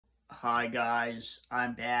Hi guys,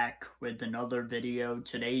 I'm back with another video.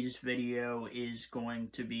 Today's video is going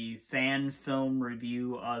to be fan film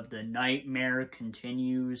review of The Nightmare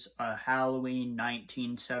Continues, a Halloween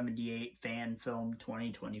 1978 fan film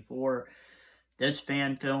 2024. This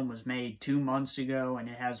fan film was made 2 months ago and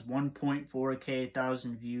it has 1.4K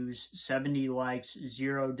thousand views, 70 likes,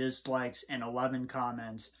 0 dislikes, and 11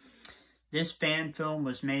 comments. This fan film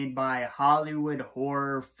was made by Hollywood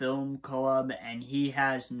Horror Film Club, and he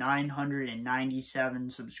has 997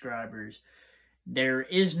 subscribers. There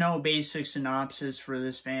is no basic synopsis for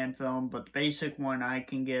this fan film, but the basic one I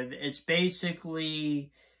can give, it's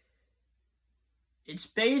basically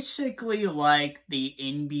like the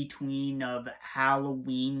in-between of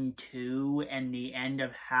Halloween 2 and the end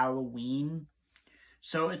of Halloween.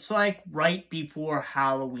 So it's like right before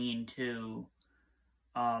Halloween 2.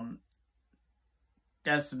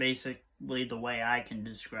 That's basically the way I can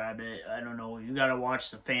describe it. I don't know. You gotta watch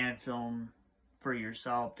the fan film for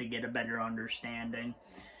yourself to get a better understanding.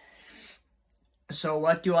 So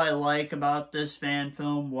what do I like about this fan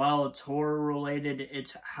film? Well, it's horror related.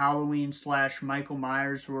 It's Halloween / Michael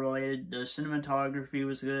Myers related. The cinematography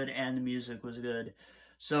was good and the music was good.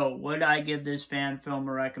 So would I give this fan film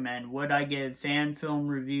a recommend? Would I give fan film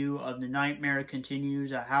review of The Nightmare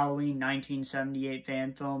Continues, a Halloween 1978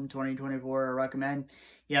 fan film 2024 a recommend?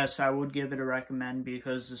 Yes, I would give it a recommend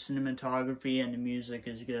because the cinematography and the music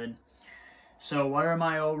is good. So what are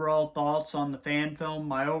my overall thoughts on the fan film?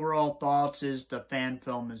 My overall thoughts is the fan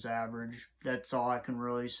film is average. That's all I can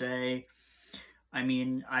really say. I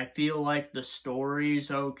mean, I feel like the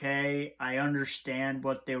story's okay. I understand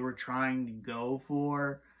what they were trying to go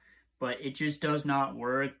for, but it just does not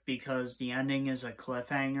work because the ending is a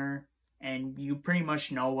cliffhanger, and you pretty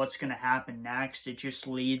much know what's going to happen next. It just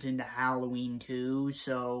leads into Halloween 2,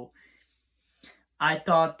 so I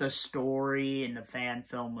thought the story in the fan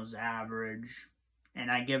film was average,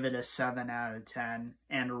 and I give it a 7 out of 10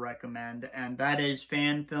 and a recommend. And that is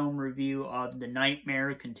fan film review of The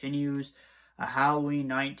Nightmare Continues, a Halloween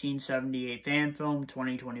 1978 fan film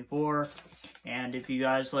 2024. And if you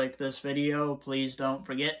guys like this video, please don't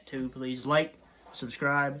forget to please like,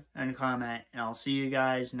 subscribe, and comment. And I'll see you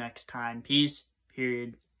guys next time. Peace,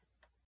 period.